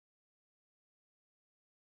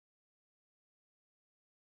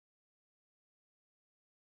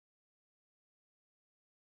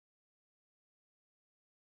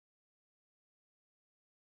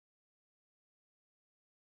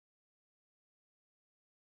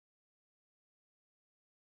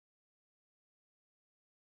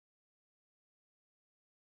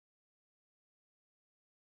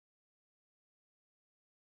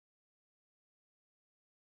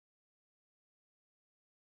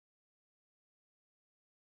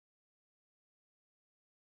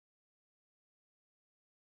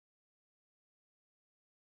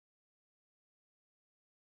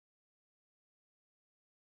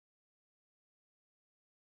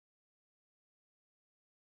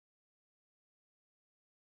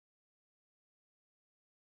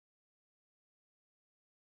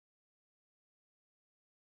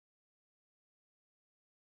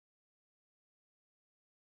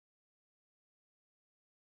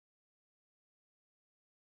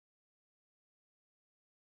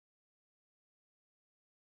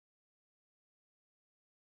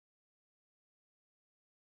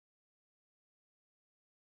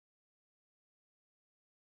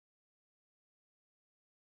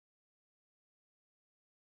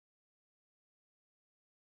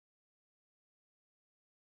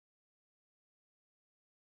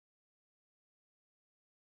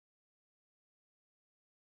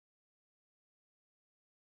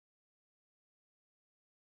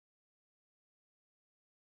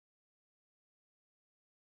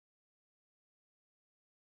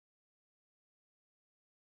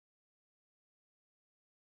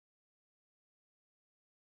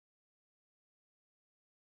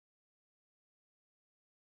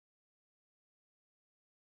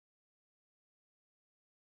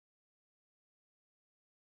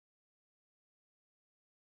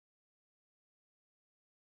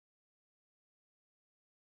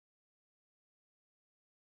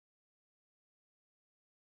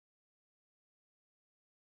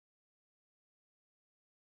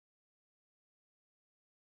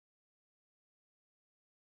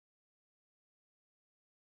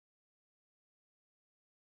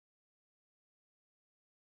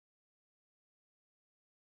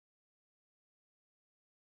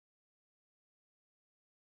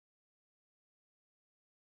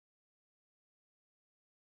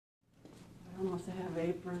Unless they have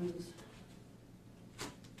aprons.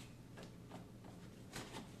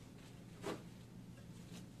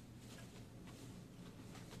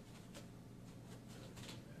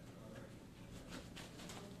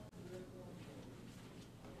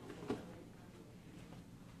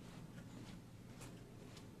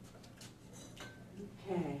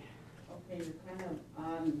 Okay. Okay, you're kind of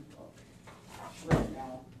on right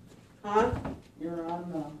now. Huh? You're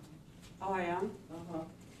on the, Oh, I am? uh-huh.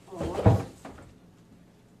 Oh, what?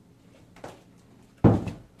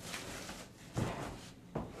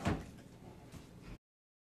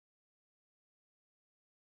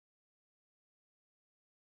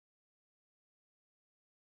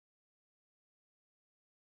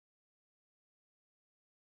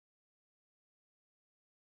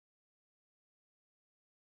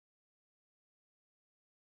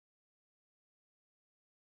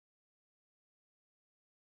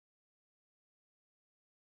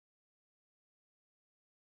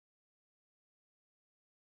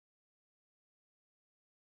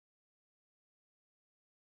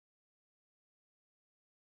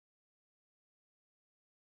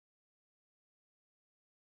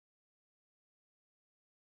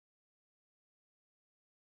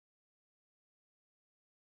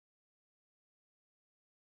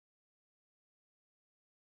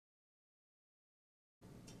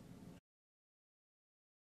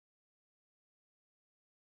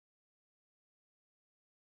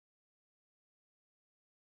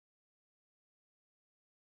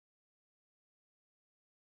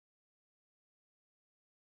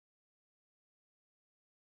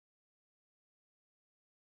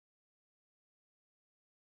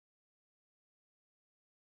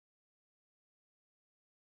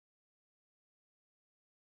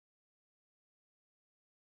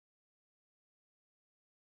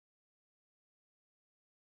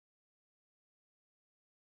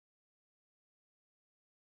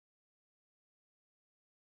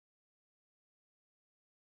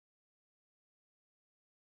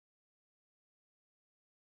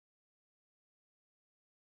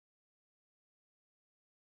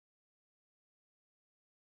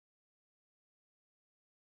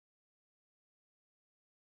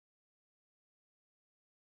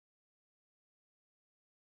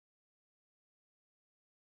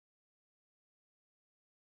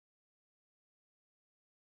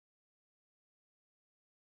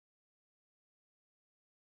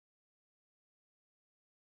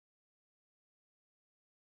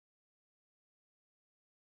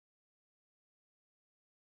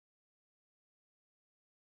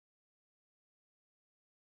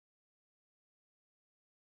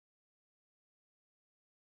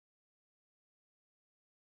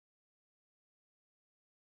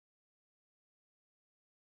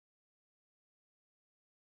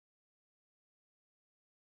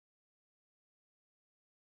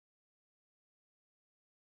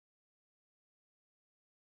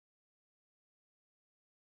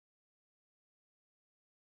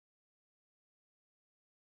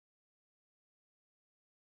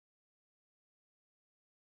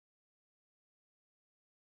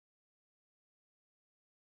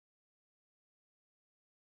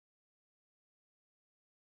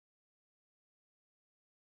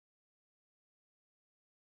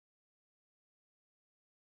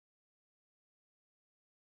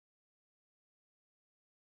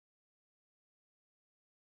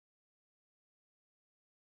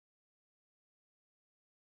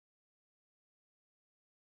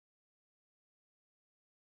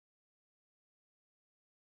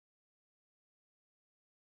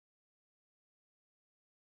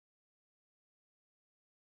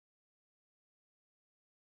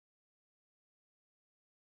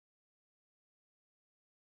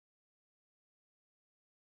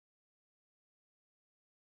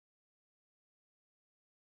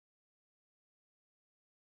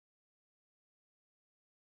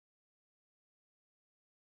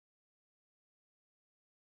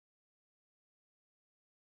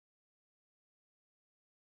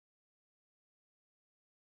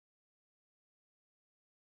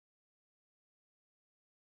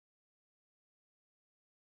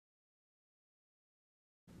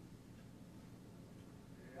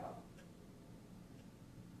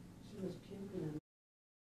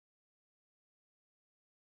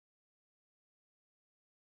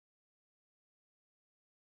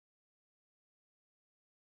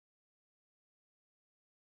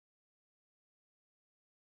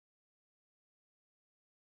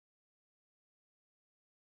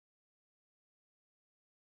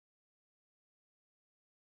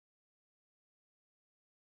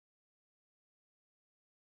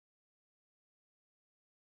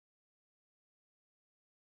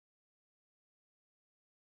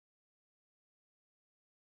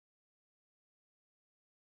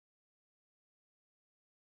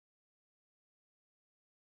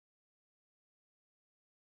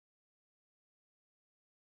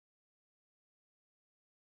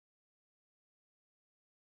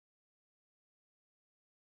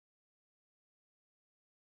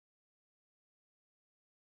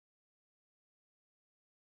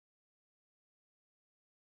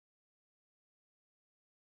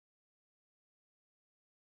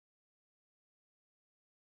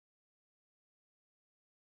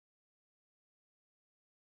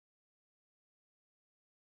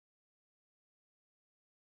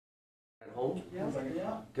 home? Yeah,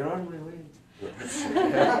 yeah. Get out of my way.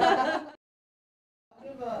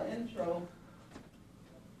 Give an intro.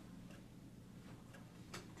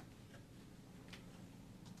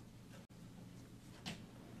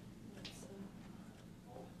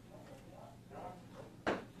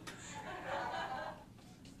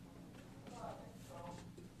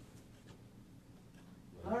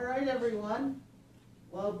 All right, everyone.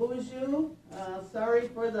 Well, bonjour. Sorry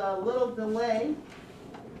for the little delay.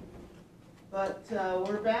 But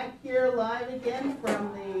we're back here live again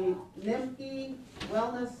from the Nimke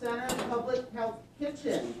Wellness Center Public Health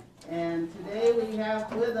Kitchen. And today we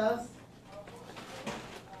have with us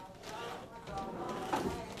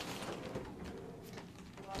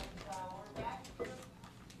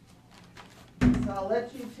so I'll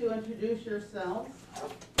let you two introduce yourselves.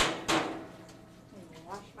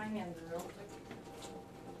 Wash my hands real quick.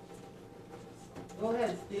 Go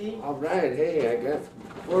ahead, Steve. All right, hey, I guess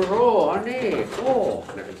we're on it. Oh,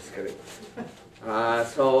 no, just kidding.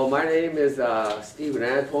 So my name is Stephen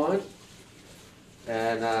Antoine,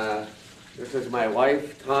 and this is my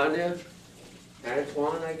wife, Tanya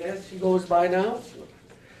Antoine, I guess she goes by now.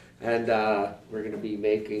 And we're going to be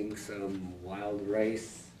making some wild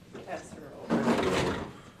rice Casserole.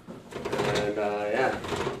 And yeah,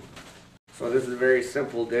 so this is a very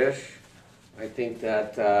simple dish. I think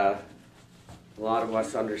that a lot of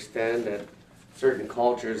us understand that certain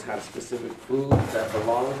cultures have specific foods that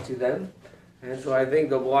belong to them. And so I think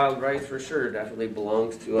the wild rice for sure definitely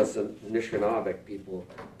belongs to us Anishinaabe people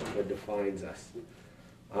that defines us.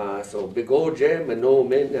 So Bigojem and no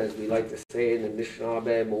min, as we like to say in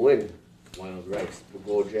Anishinaabe, Moin, wild rice.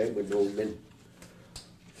 Bigojem and no min.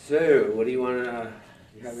 So, what do you want to,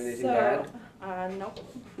 you have anything to add? Nope.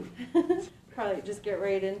 Probably just get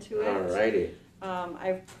right into it. Alrighty.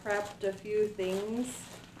 I've prepped a few things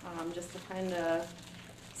just to kind of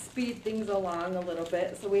speed things along a little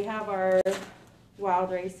bit. So we have our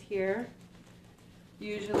wild rice here.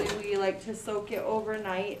 Usually we like to soak it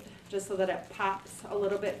overnight just so that it pops a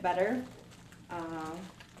little bit better.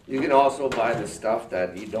 You can also buy the stuff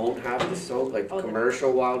that you don't have to soak, like the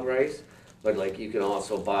commercial wild rice, but like you can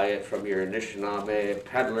also buy it from your Anishinaabe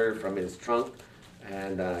peddler from his trunk,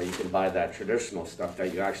 and you can buy that traditional stuff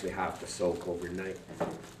that you actually have to soak overnight.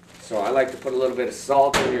 So I like to put a little bit of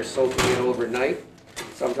salt when you're soaking it overnight.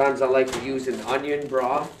 Sometimes I like to use an onion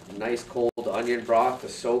broth, a nice cold onion broth to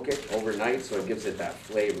soak it overnight so it gives it that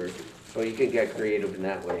flavor. So you can get creative in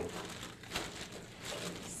that way.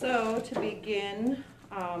 So to begin,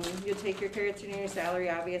 you take your carrots and your celery,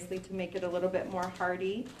 obviously, to make it a little bit more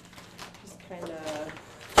hearty. Just kind of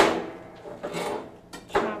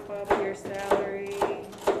chop up your celery. And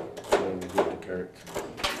then do the carrots.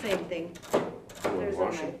 Same thing. You want There's to a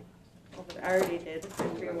wash knife. it? Over there. I already did. I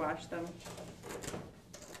pre-washed them.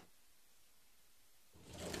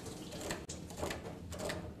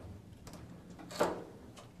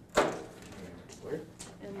 Where?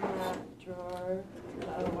 In that drawer, the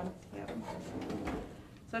other one. Yep.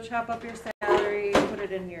 So chop up your celery, put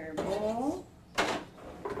it in your bowl,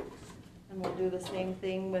 and we'll do the same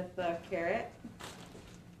thing with the carrot.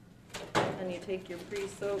 Then you take your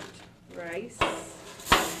pre-soaked rice,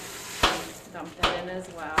 dump that in as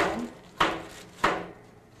well,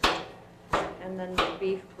 and then the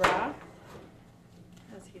beef broth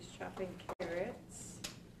as he's chopping carrots.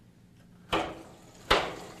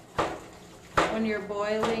 When you're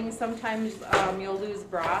boiling, sometimes you'll lose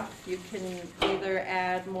broth. You can either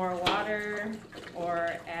add more water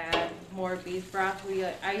or add more beef broth.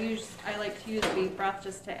 I like to use beef broth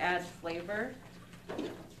just to add flavor.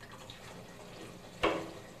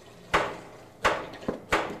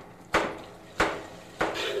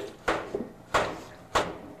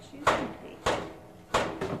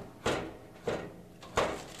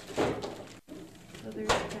 So there's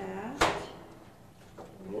that.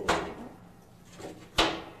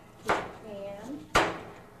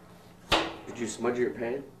 Did you smudge your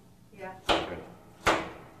pan? Yeah. Okay.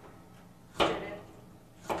 Did it.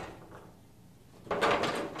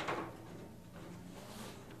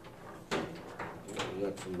 We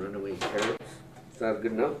got some runaway carrots. Is that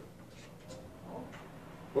good enough?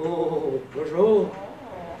 Oh, bonjour. Oh.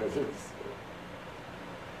 Presents.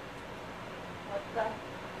 What's that?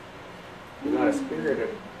 We got a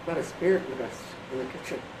spirit with us in the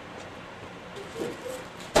kitchen.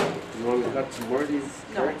 You want to cut some more of these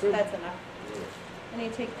No, carrots in? that's enough. Then you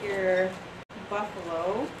take your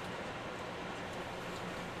buffalo.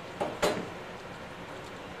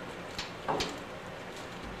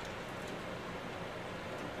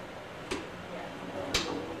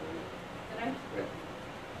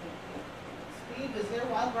 Steve, is there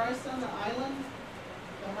wild rice on the island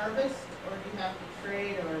to harvest, or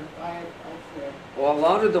trade or buy it elsewhere? Well, a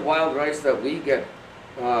lot of the wild rice that we get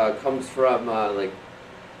comes from like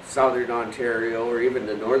southern Ontario or even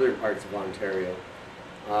the northern parts of Ontario.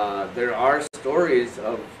 There are stories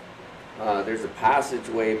of there's a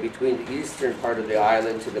passageway between the eastern part of the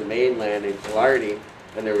island to the mainland in Killarney,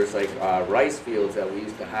 and there was like rice fields that we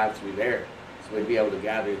used to have through there. So we'd be able to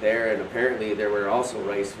gather there, and apparently there were also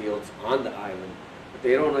rice fields on the island. But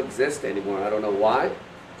they don't exist anymore. I don't know why.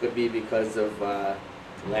 Could be because of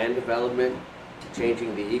land development,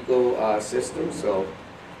 changing the ecosystem. So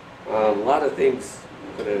a lot of things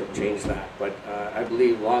could have changed that. But I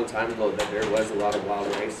believe a long time ago that there was a lot of wild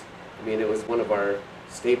rice. I mean, it was one of our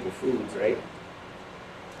staple foods, right?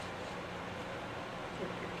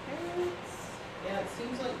 Yeah, it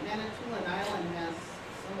seems like Manitoulin Island has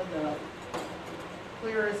some of the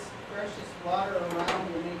clearest, freshest water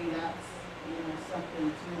around, and maybe that's, something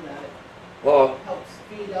too, that it Well, helps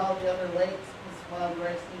feed all the other lakes, because wild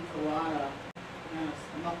rice needs a lot of,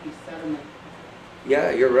 mucky sediment.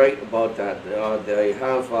 yeah, you're right about that. They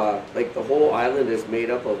have, like the whole island is made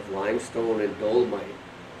up of limestone and dolomite,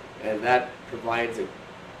 and that provides an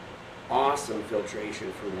awesome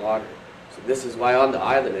filtration for water. So this is why on the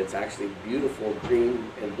island it's actually beautiful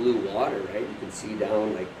green and blue water, right? You can see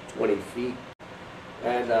down like 20 feet.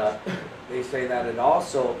 And they say that it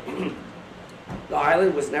also, the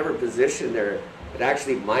island was never positioned there. It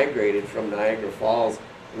actually migrated from Niagara Falls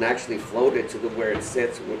and actually floated to where it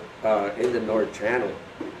sits in the North Channel.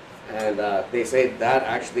 And they say that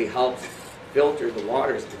actually helps filter the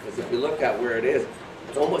waters, because if you look at where it is,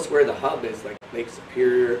 it's almost where the hub is, like Lake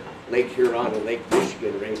Superior, Lake Huron, and Lake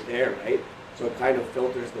Michigan right there, right? So it kind of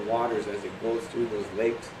filters the waters as it goes through those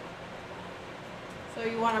lakes. So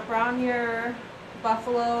you want to brown your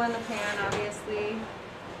buffalo in the pan, obviously.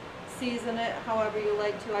 Season it however you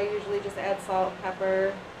like to. I usually just add salt,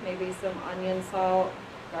 pepper, maybe some onion salt,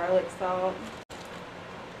 garlic salt.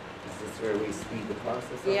 Is this where we speed the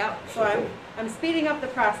process up? Yep, so I'm speeding up the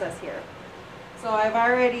process here. So I've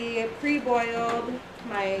already pre-boiled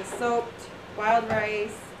my soaked wild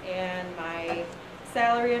rice and my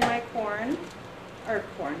celery and my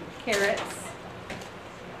carrots.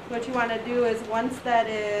 What you want to do is, once that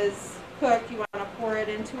is cooked, you want to pour it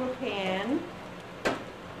into a pan.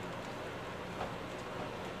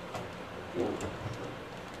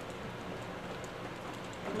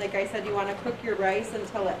 And like I said, you want to cook your rice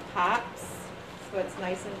until it pops, so it's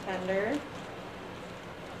nice and tender.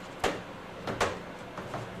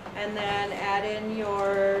 And then add in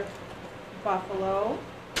your buffalo.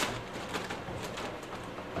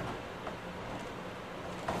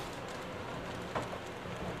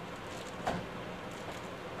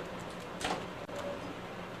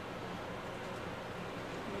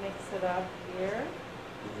 Mix it up here.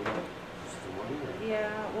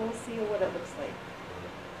 Yeah, we'll see what it looks like.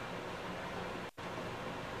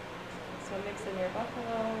 So mix in your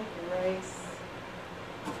buffalo, your rice.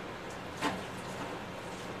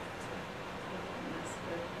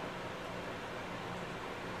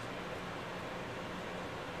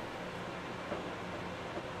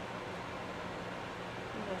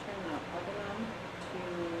 I'm gonna turn the oven on to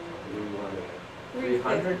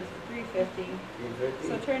 300? 350. 350?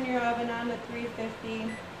 So turn your oven on to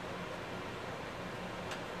 350.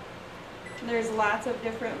 There's lots of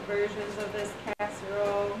different versions of this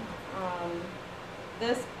casserole.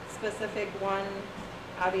 This specific one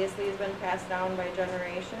obviously has been passed down by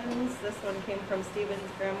generations. This one came from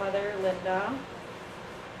Stephen's grandmother, Linda,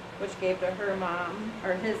 which gave to her mom,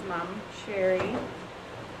 or his mom, Sherry.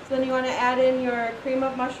 So then you want to add in your cream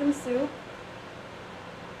of mushroom soup.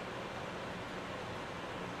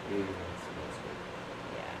 Yeah.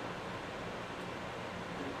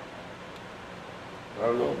 I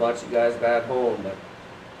don't know about you guys back home, but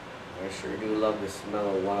I sure do love the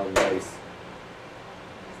smell of wild rice.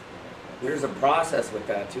 There's a process with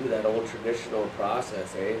that too, that old traditional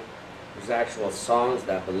process, eh? There's actual songs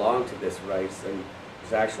that belong to this rice, and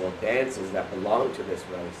there's actual dances that belong to this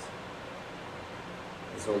rice.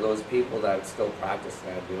 And so those people that still practice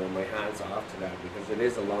that, my hat's off to that, because it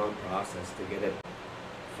is a long process to get it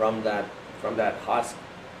from that husk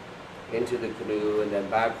into the canoe and then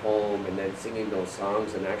back home, and then singing those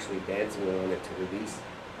songs and actually dancing on it to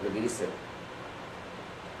release it.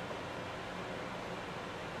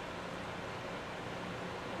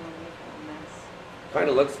 Kind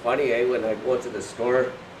of looks funny, when I go to the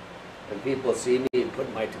store and people see me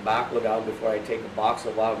putting my tobacco down before I take a box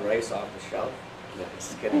of wild rice off the shelf. No,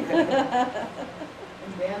 just kidding.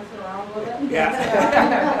 And dance around with it?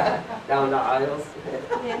 Yeah. Down the aisles.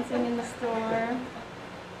 Dancing in the store.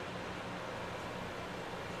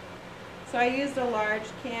 So I used a large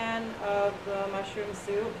can of the mushroom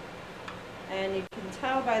soup, and you can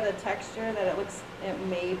tell by the texture that it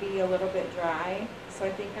may be a little bit dry. So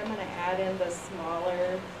I think I'm gonna add in the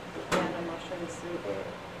smaller can of mushroom soup.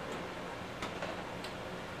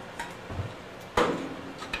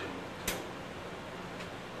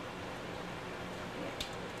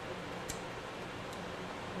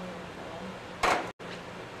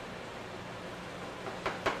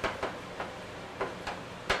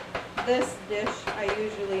 This dish I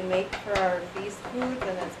usually make for our feast foods,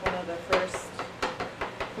 and it's one of the first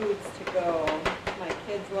foods to go. My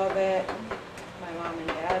kids love it, my mom and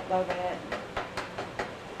dad love it.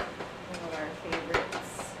 One of our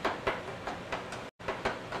favorites.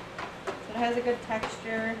 So it has a good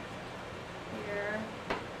texture here.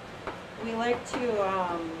 We like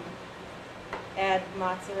to add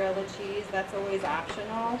mozzarella cheese. That's always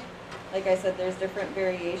optional. Like I said, there's different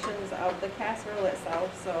variations of the casserole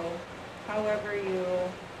itself, so however you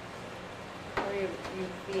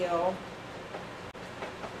feel.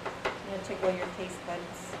 I'm gonna tickle your taste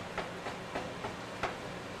buds.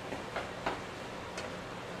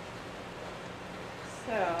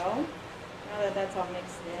 So, now that that's all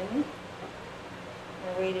mixed in,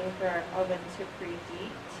 we're waiting for our oven to preheat.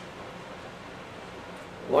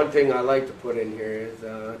 One thing I like to put in here is,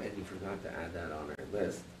 and you forgot to add that on our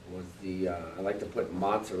list, was I like to put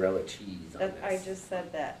mozzarella cheese on this. I just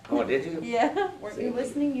said that. Oh, did you? Yeah, weren't you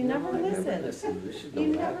listening? You No, never I listen. never listen. You should know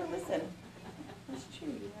You that. never listen. That's true,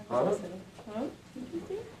 you never Huh? listen. Huh? Did you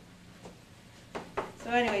see? So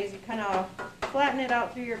anyways, you kind of flatten it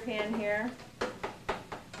out through your pan here.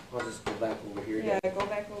 I'll just go back over here. Yeah, go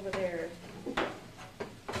back over there.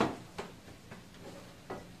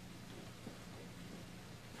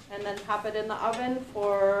 And then pop it in the oven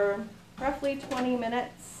for roughly 20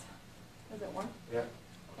 minutes. Is it warm? Yeah.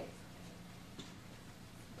 Okay.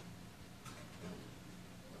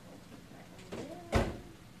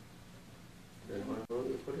 Then how long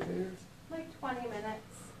you put it in? Like 20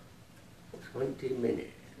 minutes. 20 minutes.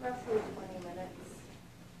 Roughly 20 minutes.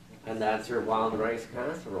 And that's your wild rice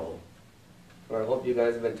casserole. So I hope you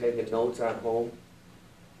guys have been taking notes at home.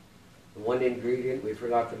 The one ingredient we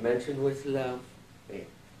forgot to mention was love. Hey.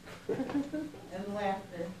 And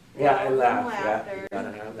laughter. Yeah, and Love and laugh. Yeah, laughter. you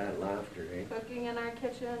gotta have that laughter, eh? Cooking in our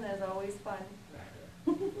kitchen is always fun.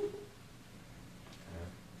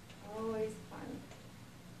 Always fun.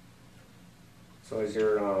 So is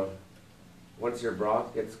your, once your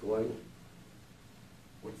broth gets going,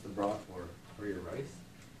 what's the broth for? For your rice?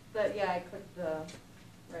 But yeah, I cooked the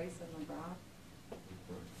rice in the broth.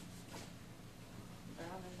 Brown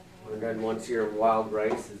in And the then once your wild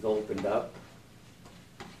rice is opened up,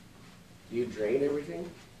 do you drain everything?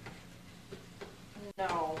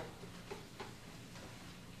 No.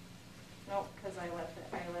 Nope, because I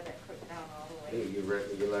let it cook down all the Hey,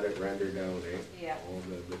 way. you let it render down, eh? Yeah. All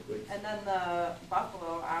the liquids? And then the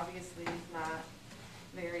buffalo obviously is not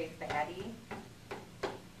very fatty, so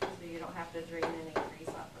you don't have to drain any grease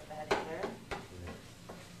off of that either.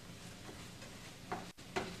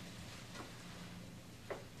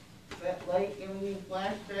 Is that light giving you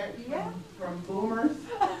flashbacks Yeah. from boomers?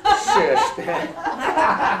 Shush.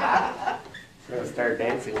 Gonna start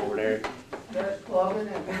dancing over there Start clubbing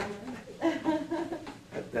at boomers?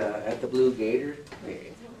 at the Blue Gator.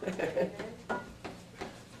 Hey.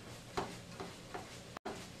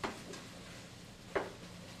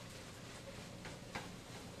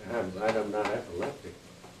 I'm glad I'm not epileptic.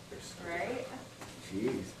 Right?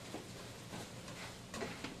 Jeez.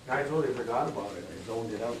 I totally forgot about it. I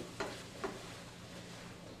zoned it out.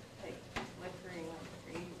 Like flickering like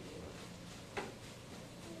crazy.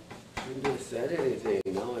 Shouldn't have said anything.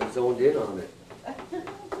 No, I'm zoned in on it.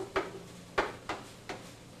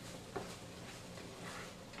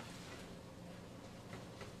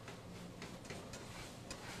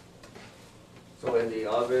 So in the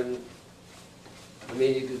oven, I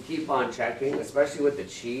mean, you can keep on checking, especially with the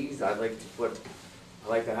cheese. I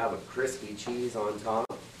like to have a crispy cheese on top.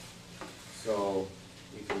 So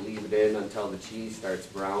you can leave it in until the cheese starts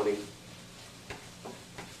browning.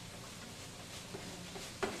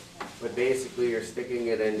 But basically you're sticking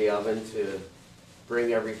it in the oven to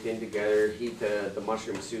bring everything together, heat the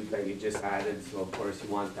mushroom soup that you just added, so of course you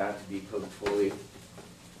want that to be cooked fully.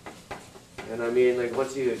 And I mean, like,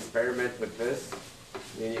 once you experiment with this,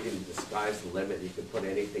 then you can, the sky's the limit. You can put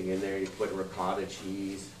anything in there. You can put ricotta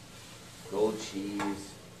cheese, goat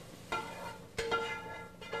cheese.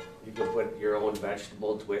 You can put your own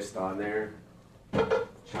vegetable twist on there,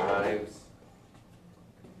 chives.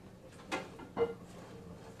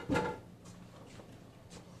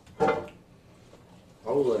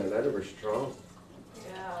 Oh, that was strong.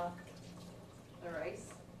 Yeah.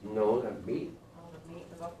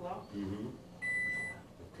 Mm-hmm.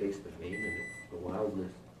 Taste the game in it, the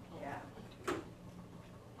wildness. Yeah.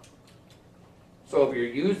 So if you're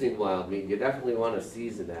using wild meat, you definitely want to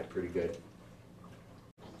season that pretty good.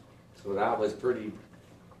 So that was pretty,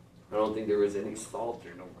 I don't think there was any salt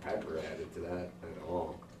or no pepper added to that at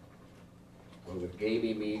all. But with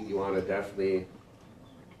gamey meat, you want to definitely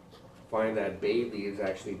find that bay leaves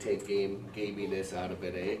actually take gaminess out of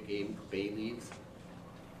it, eh? Bay leaves.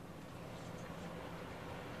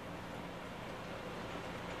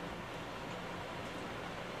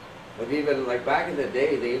 But even like back in the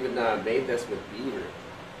day, they even made this with beaver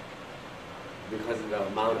because of the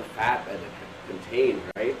amount of fat that it contained,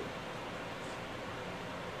 right?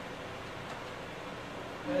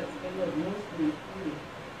 But it's good with moose meat too.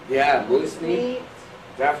 Yeah, moose meat,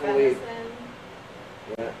 definitely. Venison.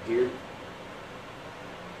 Yeah, deer.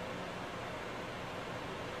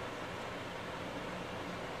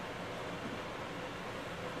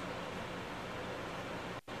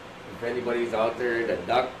 If anybody's out there in a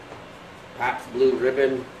duck, Pabst Blue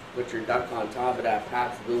Ribbon, put your duck on top of that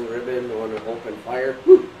Pabst Blue Ribbon on an open fire.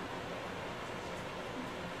 Whew.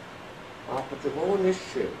 Off with the hole in this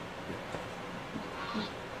shit.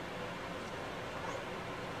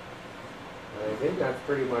 I think that's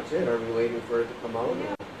pretty much it. Are we waiting for it to come out?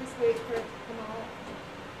 Yeah, just wait for it to come out.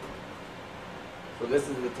 So this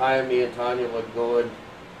is the time me and Tanya would go and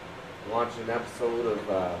watch an episode of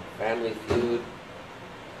Family Feud.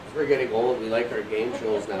 'Cause we're getting old. We like our game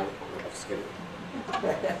shows now. No, just kidding.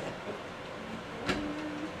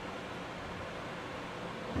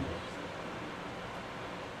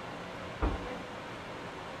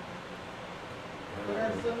 What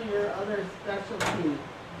are some of your other specialties?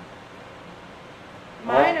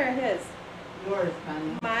 Mine or his? Yours,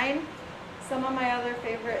 Connie. Mine, some of my other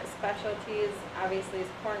favorite specialties, obviously, is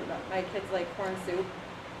corn. My kids like corn soup.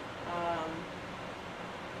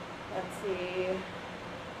 Let's see.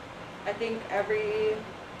 I think every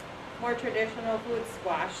more traditional food,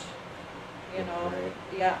 squash. You know, Right.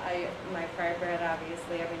 yeah. My fry bread,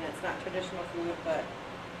 obviously. I mean, it's not traditional food, but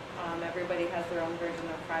everybody has their own version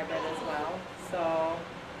of fry bread as well. So.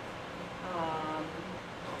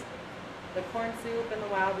 The corn soup and the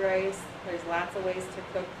wild rice, there's lots of ways to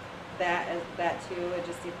cook that too. It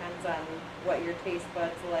just depends on what your taste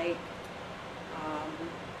buds like.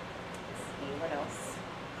 Let's see, what else?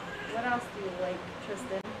 What else do you like,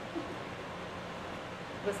 Tristan?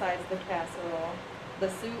 Besides the casserole? The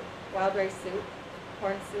soup, wild rice soup,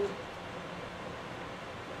 corn soup.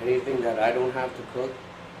 Anything that I don't have to cook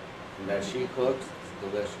and that she cooks, it's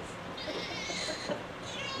delicious. Yeah,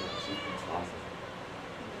 she cooks awesome.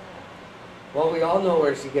 Well, we all know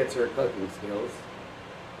where she gets her cooking skills,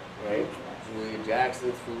 right? Julia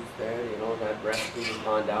Jackson's food stand, you know, that recipe has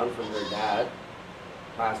gone down from her dad,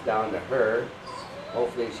 passed down to her.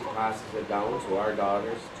 Hopefully she passes it down to our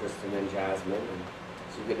daughters, Tristan and Jasmine. And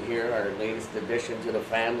so you can hear our latest addition to the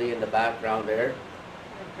family in the background there,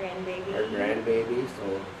 Our grandbaby. our grandbaby,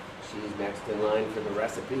 so she's next in line for the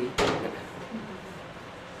recipe.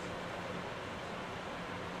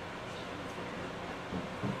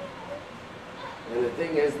 And the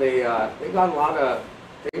thing is, they got a lot of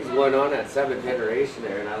things going on at 7th Generation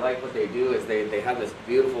there, and I like what they do is they have this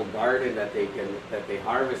beautiful garden that they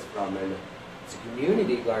harvest from, and it's a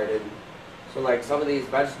community garden. So like some of these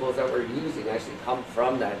vegetables that we're using actually come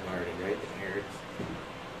from that garden, right? The carrots.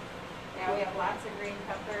 Yeah, we have lots of green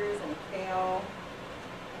peppers and kale,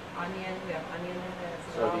 onion. We have onion in there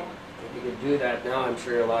as So well. if you can do that now, I'm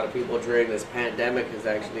sure a lot of people during this pandemic has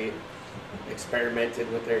actually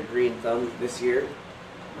experimented with their green thumb this year.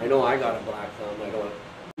 I know I got a black thumb. I don't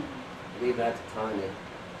leave that to Tanya.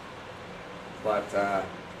 But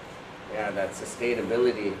yeah, that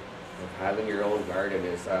sustainability of having your own garden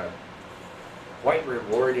is quite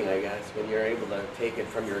rewarding, I guess, when you're able to take it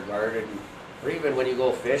from your garden, or even when you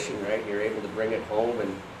go fishing, right? You're able to bring it home, and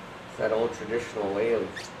it's that old traditional way of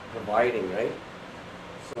providing, right?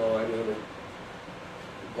 So I mean,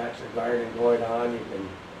 you've got your garden going on, you can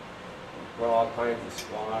grow all kinds of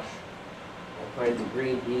squash, all kinds of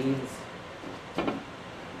green beans.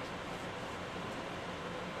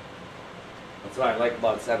 That's what I like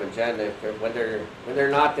about 7th Gen. When they're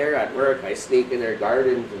not there at work, I sneak in their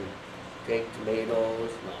gardens and take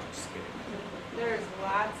tomatoes. No, I'm just kidding. There's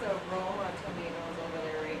lots of Roma tomatoes over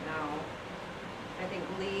there right now. I think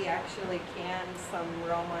Lee actually canned some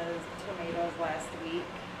Roma tomatoes last week.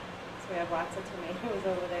 So we have lots of tomatoes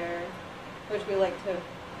over there, which we like to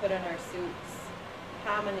put in our soups.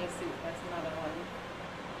 Hominy soup, that's another one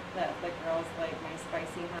that the girls like, my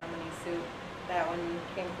spicy hominy soup. That one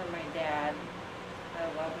came from my dad. I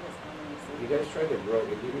love his hominy You soup. guys tried to grow?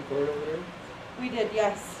 Did you record over there? We did,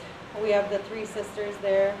 yes. We have the Three Sisters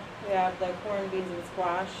there. We have the corn, beans, and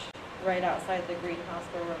squash right outside the greenhouse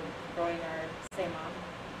where we're growing our sema.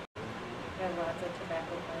 We have lots of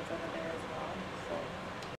tobacco plants over there as well. So.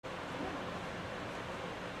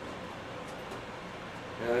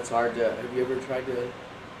 Yeah, that's hard to, have you ever tried to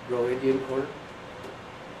grow Indian corn?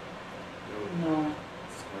 No,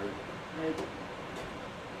 It's hard.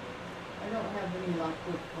 I don't have any luck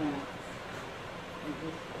with plants.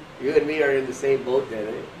 You and me are in the same boat then,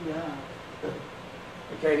 eh? Yeah.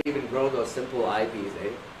 I can't even grow those simple ivies, eh?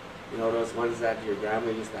 You know, those ones that your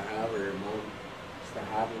grandma used to have or your mom used to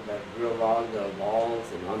have them that grew along the walls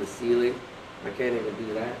and on the ceiling. I can't even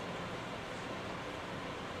do that.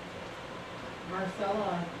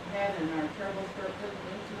 Marcella had in our terrible short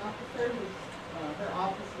presentation officer, who's, her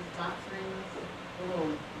office is sponsoring this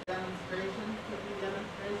little demonstration, cooking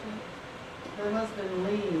demonstration. Her husband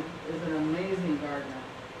Lee is an amazing gardener.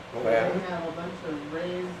 Oh, yeah? They have a bunch of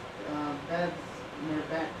raised beds in their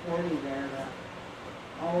back 40 there that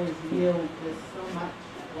always yield just so much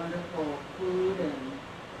wonderful food, and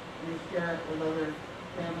they share it with other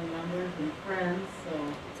family members and friends, so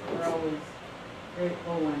we're always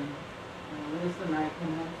grateful when Lisa and I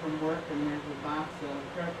come home from work and there's a box of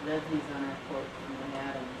fresh veggies on our porch from the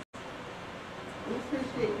Adams. We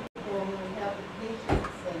appreciate people who have the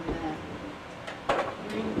patience and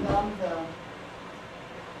green thumb to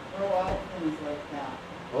grow out things like that.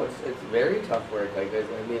 Oh, it's very tough work. Like, I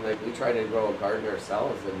mean, like, we try to grow a garden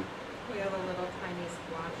ourselves, and We have a little tiny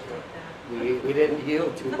squash like that. we didn't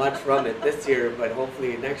yield too much from it this year, but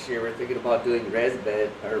hopefully next year we're thinking about doing raised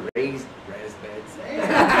beds.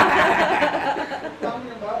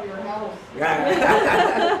 Talking about your house.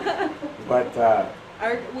 But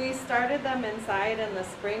We started them inside in the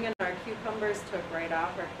spring, and our cucumbers took right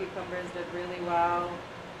off. Our cucumbers did really well.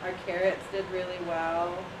 Our carrots did really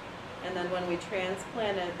well. And then when we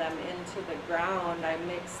transplanted them into the ground, I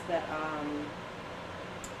mixed the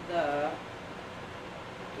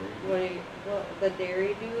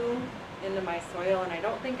dairy dew into my soil, and I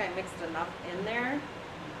don't think I mixed enough in there,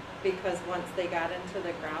 because once they got into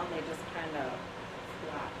the ground, they just kind of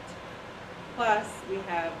flopped. Plus, we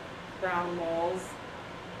have brown moles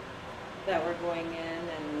that were going in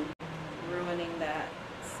and ruining that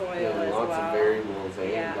soil yeah, as well. lots of variables,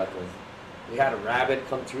 eh? Yeah. We had a rabbit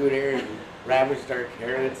come through there and ravaged our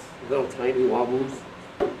carrots, little tiny wobbles,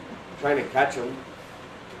 trying to catch them.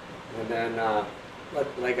 And then,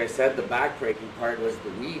 like I said, the backbreaking part was the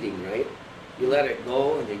weeding, right? You let it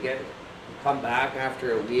go and you come back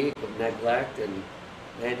after a week of neglect, and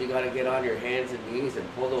then you got to get on your hands and knees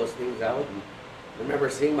and pull those things out. And I remember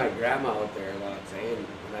seeing my grandma out there a lot, eh? And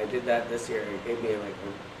when I did that this year, it gave me like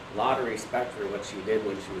a lot of respect for what she did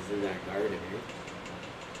when she was in that garden, eh?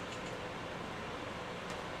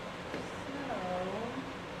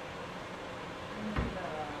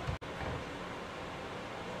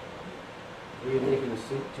 Are you making a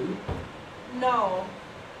soup too? No.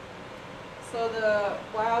 So the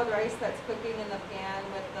wild rice that's cooking in the pan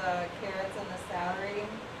with the carrots and the celery,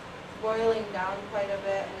 it's boiling down quite a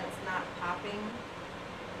bit and it's not popping.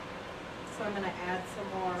 So I'm gonna add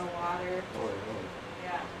some more water. Oh,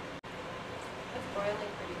 yeah. Yeah. It's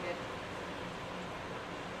boiling pretty good.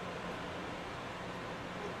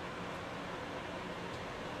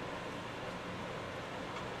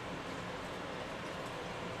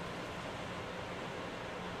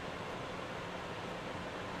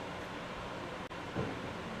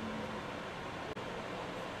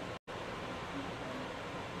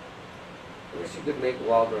 I guess you could make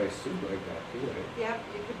wild rice soup like that too, right? Yep,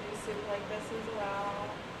 you could do soup like this as well.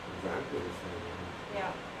 Exactly the same.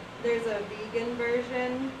 Yeah. There's a vegan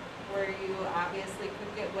version where you obviously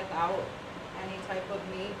cook it without any type of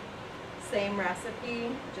meat. Same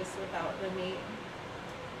recipe, just without the meat.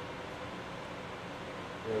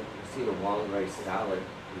 Yeah, I've seen a wild rice salad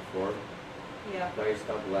before. Yeah, Diced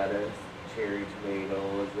up lettuce, cherry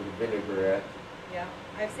tomatoes with a vinaigrette. yeah.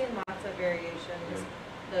 I've seen lots of variations. Yeah.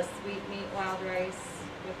 The sweet meat wild rice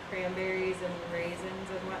with cranberries and raisins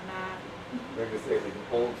and whatnot. Like I say, like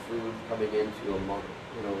old food coming into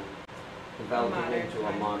developing modern into a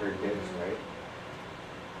time. modern dish, Mhm. right?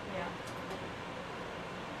 Yeah.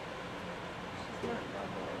 She's not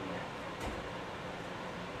bubbling yet.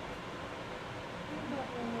 Not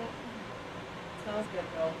bubbling yet. Smells good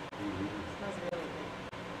though. Smells really good.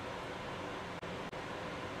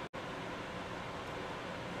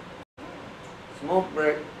 Smoke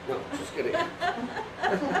break. No, just kidding.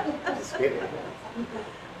 Just kidding.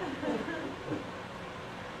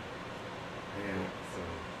 Yeah, so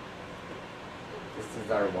this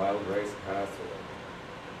is our wild rice casserole.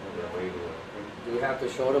 Do we have to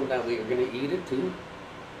show them that we are going to eat it too?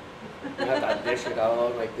 You have to dish it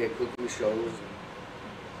out like the cooking shows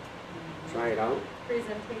and try it out.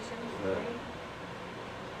 Presentation, Yeah. right?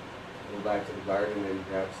 Go back to the garden and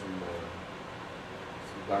grab some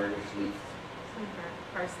garnish leaves. Some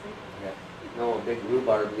parsley. Yeah. No, a big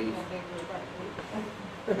rhubarb leaf. Yeah, big rhubarb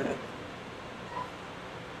leaf.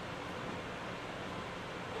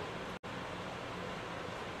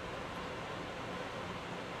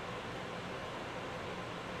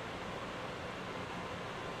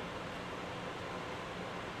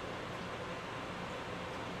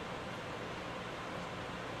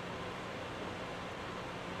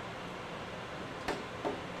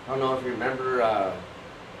 I don't know if you remember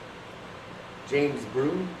James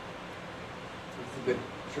Broom. He's a good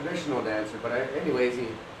traditional dancer, but anyways, he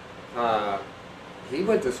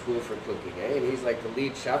went to school for cooking, and he's like the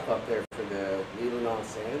lead chef up there for the Leelanau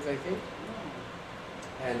Sands, I think.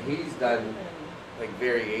 And he's done like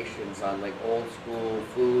variations on like old school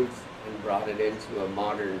foods and brought it into a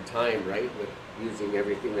modern time, right, with using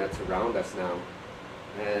everything that's around us now.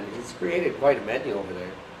 And he's created quite a menu over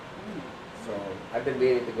there. So I've been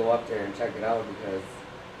meaning to go up there and check it out because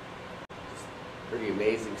it's pretty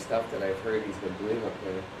amazing stuff that I've heard he's been doing up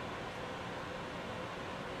there.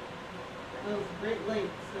 Those Great Lakes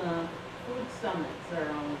food summits are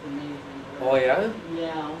always amazing. Oh yeah?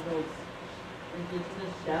 Yeah, all those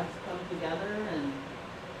indigenous chefs come together and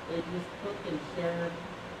they just cook and share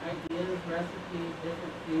ideas, recipes,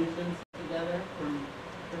 different fusions together from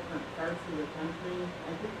different parts of the country. I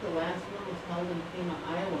think the last one was held in Pima,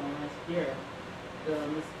 Iowa last year. The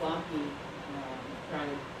Meskwaki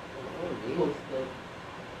tribe hosted.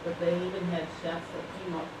 But they even had chefs that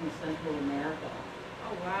came up from Central America.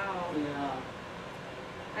 Oh, wow. Yeah.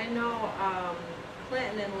 I know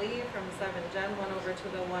Clinton and Lee from 7 Gen went over to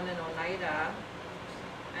the one in Oneida.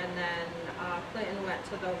 And then Clinton went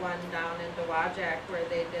to the one down in Dowagiac where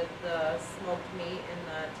they did the smoked meat and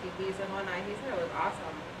the teepees and whatnot. He said it was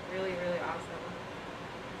awesome. Really, really awesome.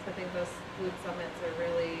 So I think those food summits are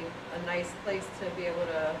really a nice place to be able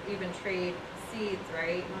to even trade seeds,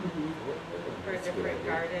 right? Mm-hmm. For That's a good different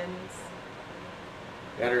idea. gardens.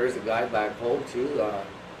 Yeah, there was a guy back home too.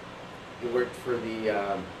 He worked for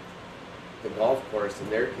the golf course in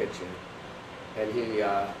their kitchen, and he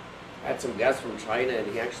had some guests from China,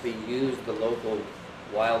 and he actually used the local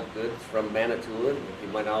wild goods from Manitoulin. He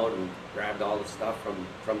went out and grabbed all the stuff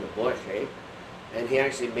from the bush, hey? And he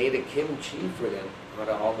actually made a kimchi for them out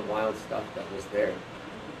of all the wild stuff that was there.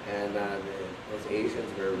 And those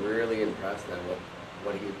Asians were really impressed at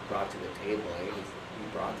what he brought to the table. Eh? He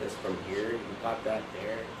brought this from here, you got that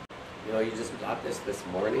there. You know, you just got this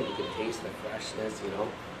morning, you could taste the freshness, you know.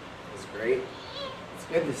 It's great. It's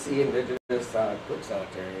good to see indigenous cooks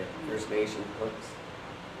out there, First Nation cooks.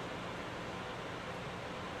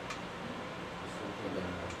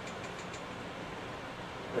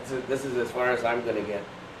 This is as far as I'm gonna get.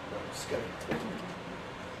 No, I'm just kidding.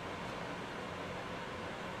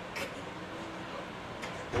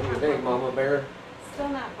 What do you think, Mama Bear? Still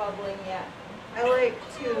not bubbling yet. I like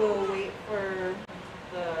to wait for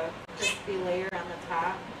the crispy layer on the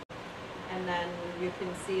top, and then you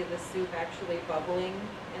can see the soup actually bubbling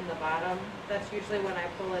in the bottom. That's usually when I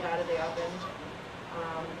pull it out of the oven.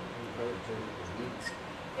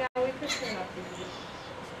 Yeah, we could turn up the heat a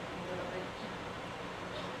little bit.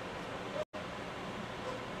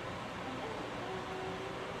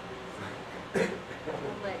 I'm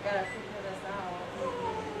like, gotta figure this out.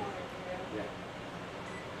 Yeah.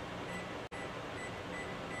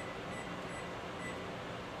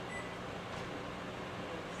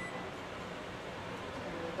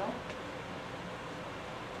 There we go.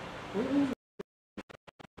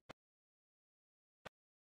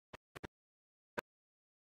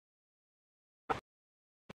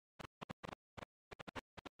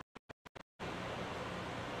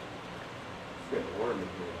 It's getting warm in here.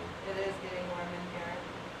 It is getting warm in here.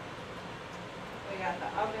 We got the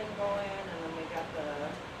oven going, and then we got the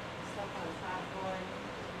stuff on top going.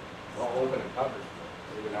 Well, open and covered.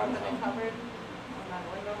 Leave it Open on and top. covered on that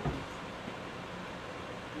window.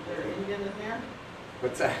 Is there Indian in there?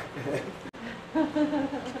 What's that?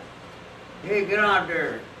 Hey, get out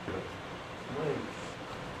there.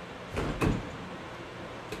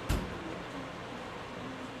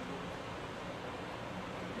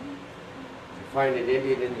 If you find an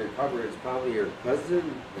Indian in your cupboard, it's probably your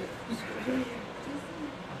cousin.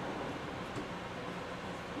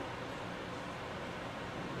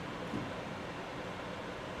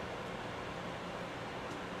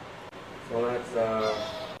 So that's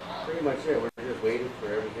pretty much it. We're just waiting for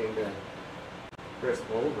everything to crisp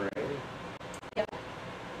over, eh? Yep.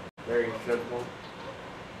 Very simple.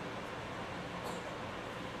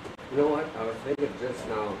 You know what? I was thinking just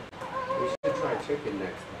now, we should try chicken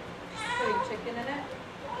next time. Putting chicken in it?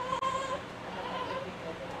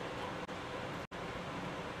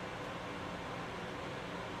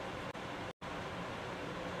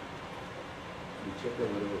 Some chicken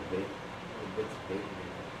with a little bacon, little bits of bacon in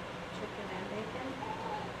it. Chicken and bacon?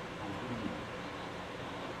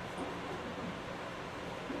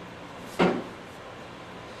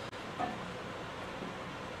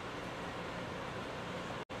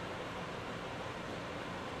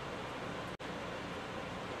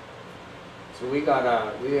 So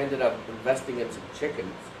we ended up investing in some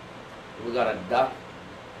chickens. We got a duck.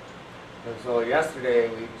 And so yesterday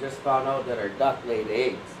we just found out that our duck laid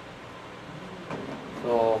eggs.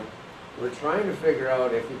 So we're trying to figure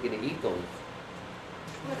out if we can eat those.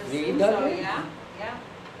 Would You eat assume duck so, eggs? yeah.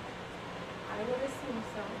 I would assume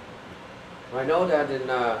so. I know that in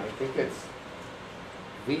I think it's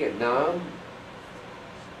Vietnam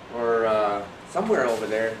or somewhere over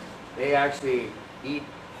there, they actually eat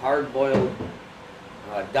hard-boiled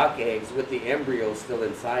duck eggs with the embryo still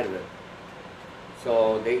inside of it.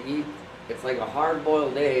 So they eat, it's like a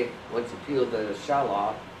hard-boiled egg once you peel the shell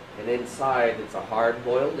off, and inside it's a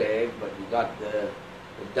hard-boiled egg, but you got the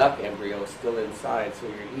duck embryo still inside, so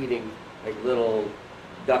you're eating like little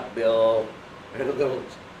duck bill and little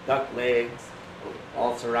duck legs,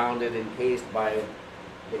 all surrounded, encased by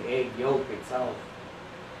the egg yolk itself.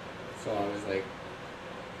 So I was like,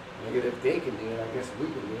 if they can do it, I guess we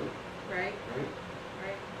can do it. Right, Right?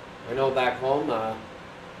 right. I know back home,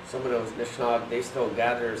 some of those Nishnag, they still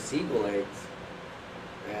gather seagull eggs.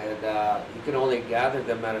 And you can only gather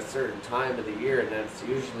them at a certain time of the year, and that's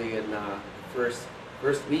usually in the first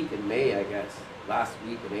week in May, I guess. Last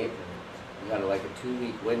week in April. You got like a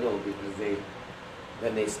 2-week window because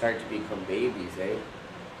then they start to become babies, eh?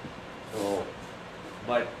 So,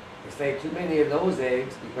 but they say too many of those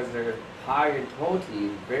eggs, because they're high in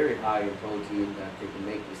protein, very high in protein, that they can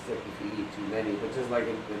make you sick if you eat too many. But just like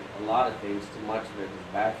with a lot of things, too much of it is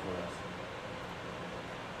bad for us.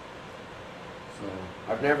 So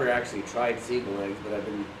I've never actually tried seagull eggs, but I've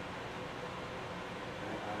been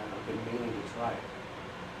meaning to try it.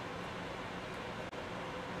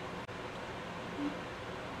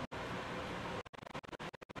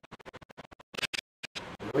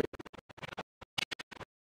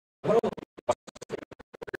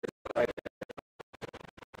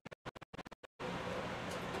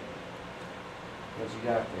 What you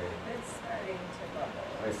got there? It's starting to bubble.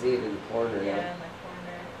 I see it in the corner. Yeah, Yeah. in the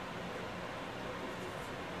corner.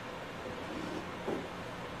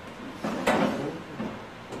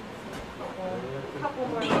 Couple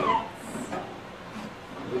more minutes.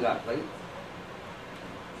 We got plates.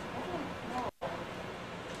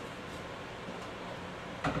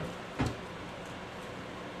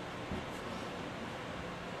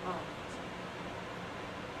 Oh.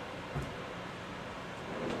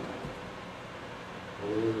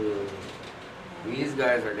 Ooh. These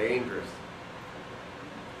guys are dangerous.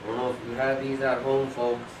 I don't know if you have these at home,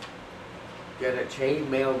 folks. Get a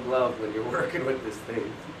chainmail glove when you're working with this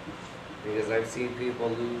thing. Because I've seen people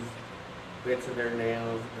lose bits of their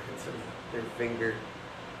nails, bits of their finger.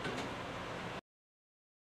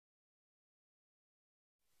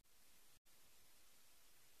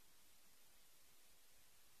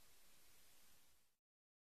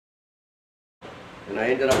 And I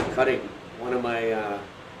ended up cutting one of my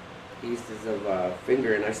pieces of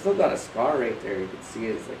finger, and I still got a scar right there. You can see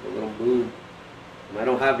it's like a little wound, and I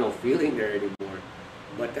don't have no feeling there anymore.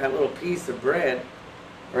 But that little piece of bread,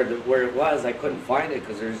 or where it was, I couldn't find it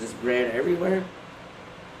because there's just bread everywhere.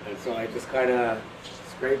 And so I just kind of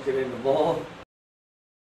scraped it in the bowl.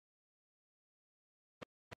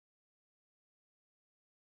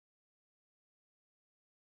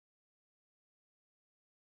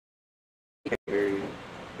 Very,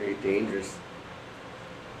 very dangerous.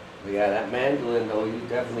 But yeah, that mandolin though, you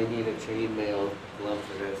definitely need a chainmail glove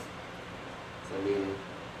for this. So, I mean,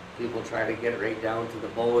 people try to get it right down to the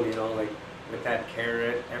bone, you know, like with that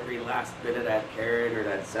carrot, every last bit of that carrot or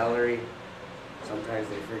that celery. Sometimes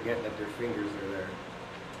they forget that their fingers are there.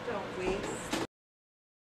 Don't waste.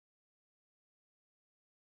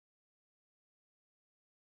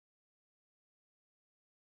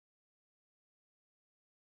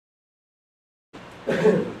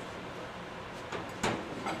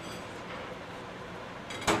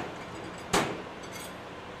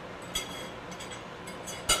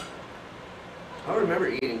 I remember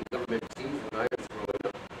eating government cheese when I was growing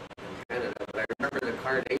up in Canada, but I remember the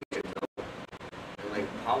carnation milk and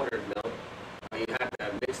like powdered milk. You had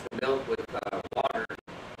to mix the milk with water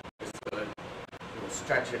just to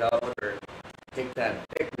stretch it out or take that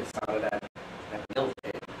thickness out of that milk.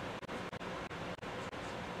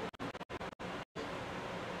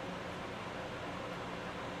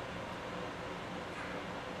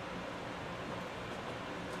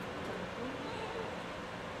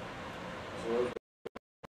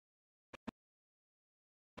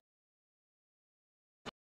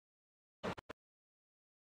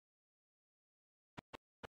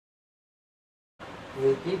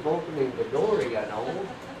 You keep opening the door, you know.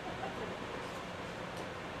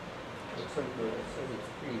 Looks like it says it's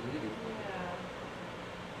preheated. Yeah.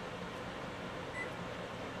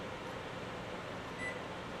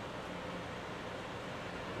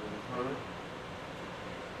 Uh-huh.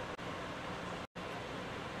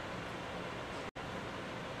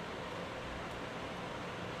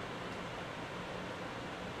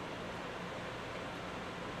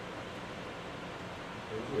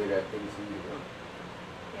 Usually that thing's heated up.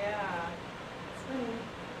 Yeah. It's been,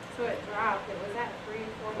 so it dropped. It was at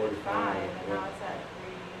 345 and yeah. now it's at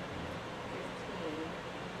 315.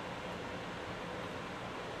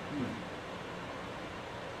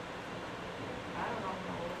 I don't know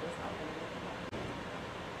how old this oven is.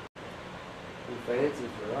 Too fancy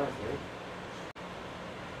for us, eh?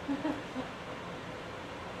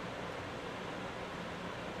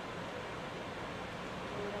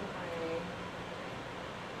 Even my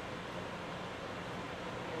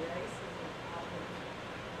rice isn't popping.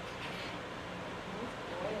 It's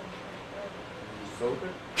boiling pretty Did you soak it?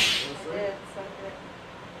 good. I did soak it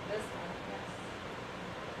this one, yes.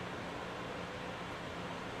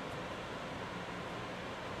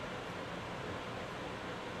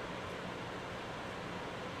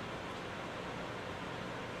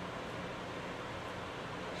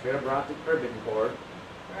 Should have brought the cribbing cord.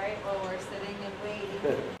 Right, well, we're sitting and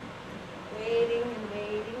waiting, waiting and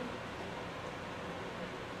waiting.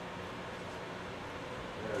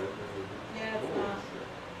 Yeah, it's not.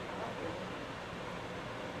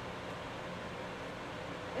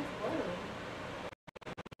 It's boiling.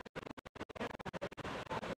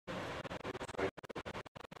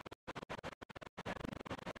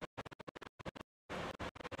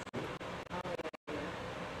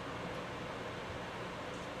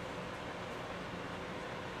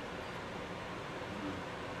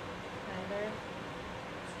 Tender.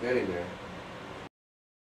 It's getting there.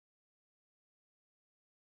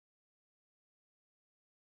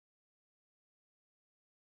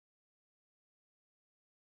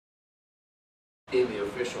 Be the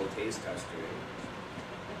official taste tester.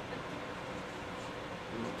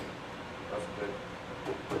 That's good.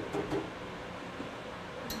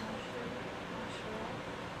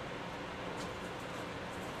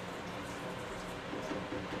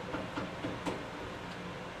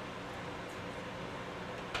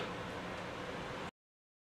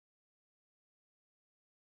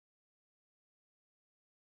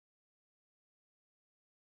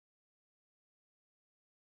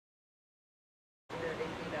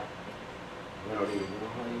 I don't even know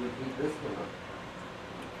how you would heat this one up.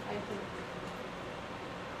 I think,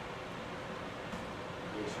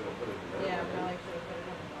 You should have put it together. yeah, right? probably should have put it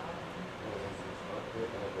on the bottom. Oh, that's some stuff here.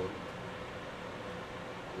 I'll go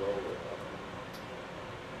roll it up.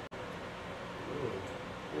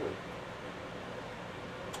 Good.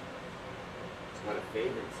 It's not a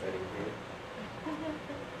favorite setting here.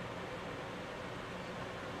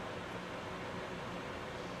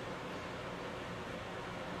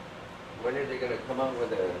 When are they gonna come out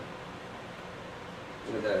with a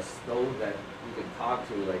stove that you can talk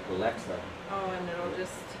to like Alexa? Oh, and it'll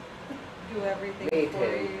just do everything for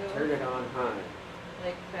Maytag, you. turn it on high.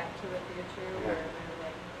 Like Back to the Future, Yeah. where they're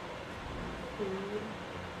like, food.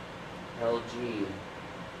 LG,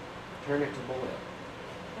 turn it to boil.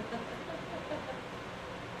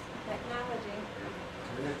 Technology.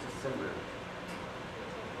 Turn it to simmer.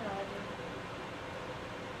 Technology.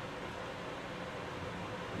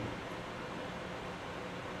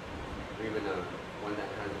 Or even one that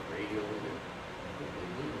has a radio in it. I think they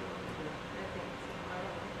need it. I think so.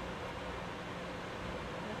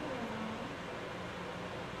 I don't know.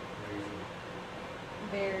 Crazy.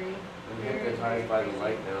 Very. I'm very, hypnotized very by the crazy.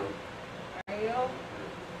 light now. Are you?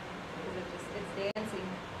 Because it's dancing.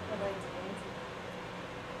 The light's dancing.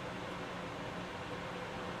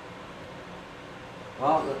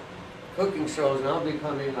 Well, the cooking show is now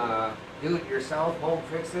becoming do-it-yourself, home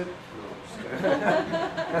fix it. No, just kidding.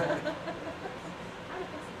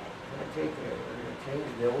 We're gonna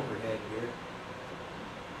change the overhead here.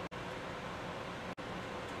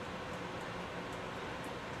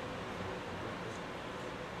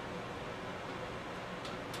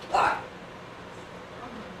 Ah!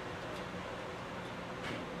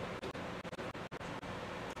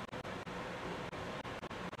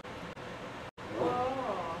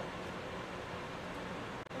 Oh.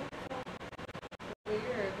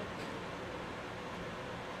 Weird.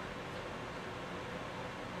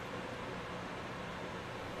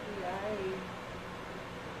 Yikes.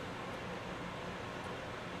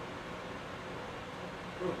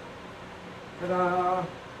 Ta-da!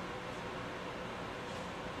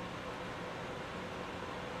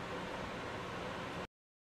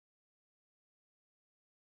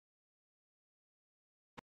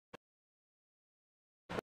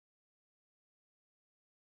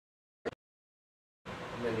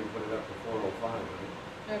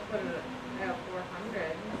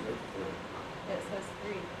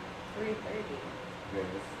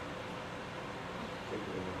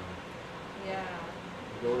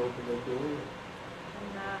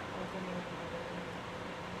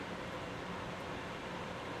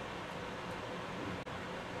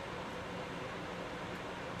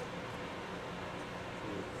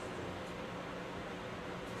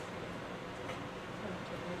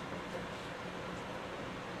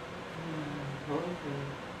 Okay.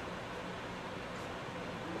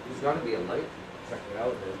 There's gotta be a light. Check it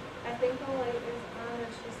out then. I think the light is on,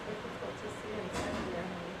 it's just difficult to see inside there,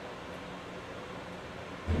 honey.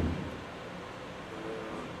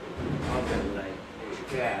 Oven light.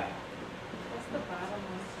 Yeah. That's the bottom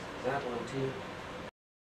one. That one too.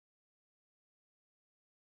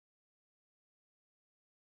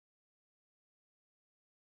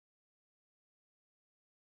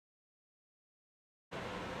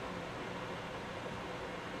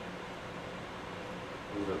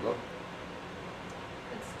 Does it look?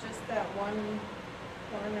 It's just that one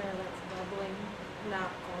corner that's bubbling,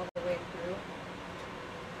 not all the way through.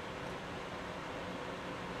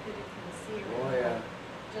 That you can see right Oh now. yeah.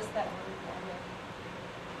 Just that one corner.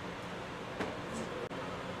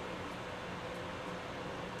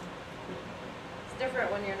 It's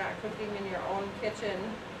different when you're not cooking in your own kitchen,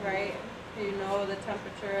 right? You know the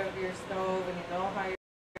temperature of your stove and you know how you're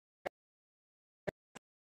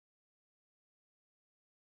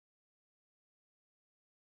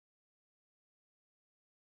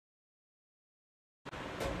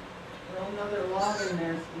Throw another log in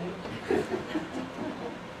there, Steve.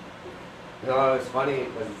 No, it's funny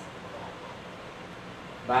because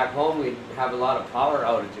back home we have a lot of power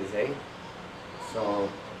outages, eh? So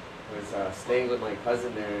I was staying with my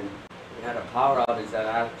cousin there, and we had a power outage that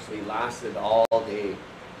actually lasted all day.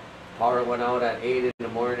 Power went out at 8 in the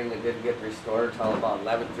morning and didn't get restored till about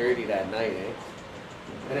 11:30 that night, eh?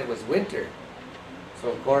 And it was winter, so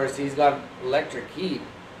of course he's got electric heat.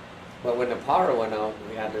 But when the power went out,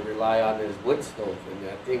 we had to rely on his wood stove, and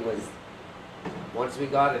that thing was, once we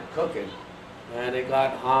got it cooking, and it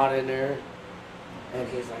got hot in there, and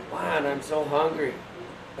he's like, "Man, I'm so hungry,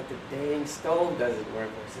 but the dang stove doesn't work."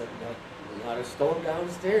 I said, "We got a stove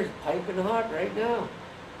downstairs, piping hot right now."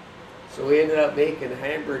 So we ended up making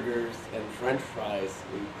hamburgers and French fries.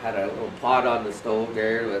 We had a little pot on the stove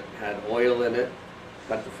there that had oil in it.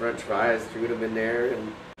 Cut the French fries, threw them in there,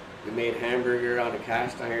 and we made hamburger on a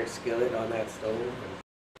cast iron skillet on that stove.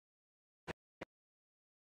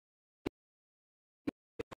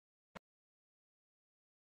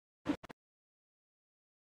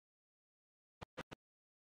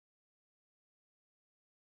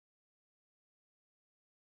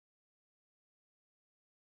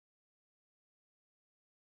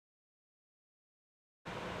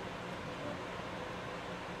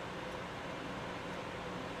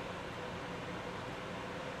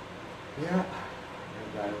 Yeah,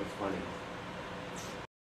 that guy was funny.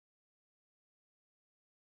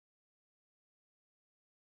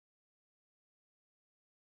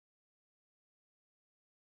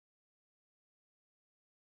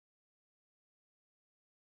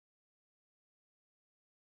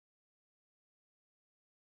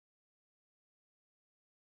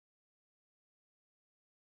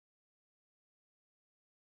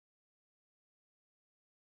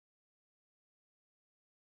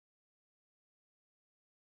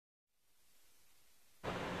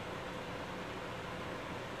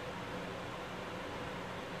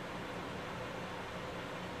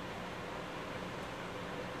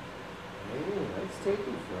 Man, that's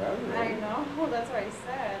taking forever. I eh? know, that's what I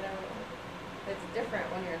said. It's different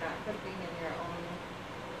when you're not cooking in your own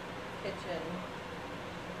kitchen.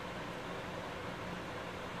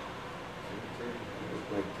 It was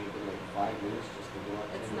like taking like 5 minutes just to go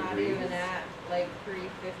up 10 It's not degrees. even at like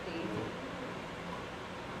 350.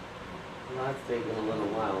 Well, that's taking a little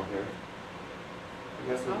while here. I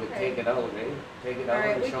guess we could Okay. take it out, eh? Take it out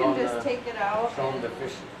Alright, and we show can them just the, take it out. show 'em the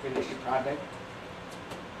and- finished product.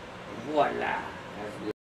 Voila! That's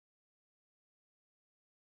good.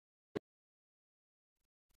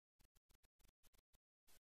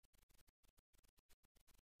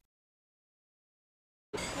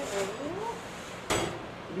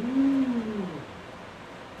 Mmm.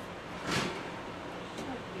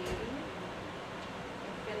 Should be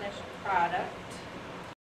a finished product.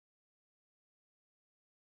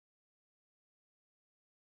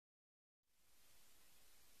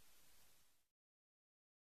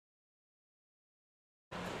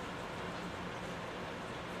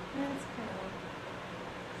 That's kind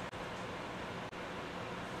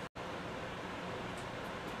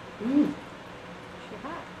Mm. she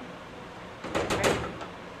hot. Right?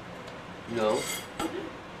 No. It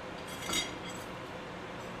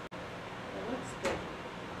looks good.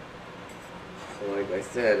 So like I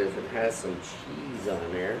said, if it has some cheese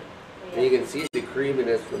on there, Yeah. and you can see the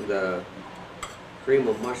creaminess from the cream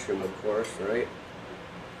of mushroom, of course, right?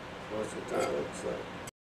 That's what that looks like.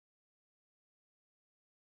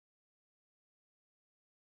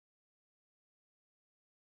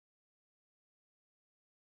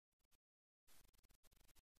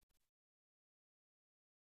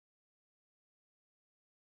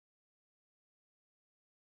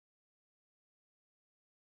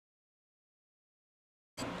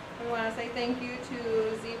 want to say thank you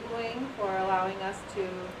to Ziebling for allowing us to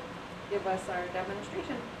give us our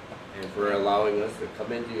demonstration. And for allowing us to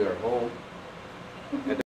come into your home.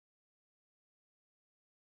 And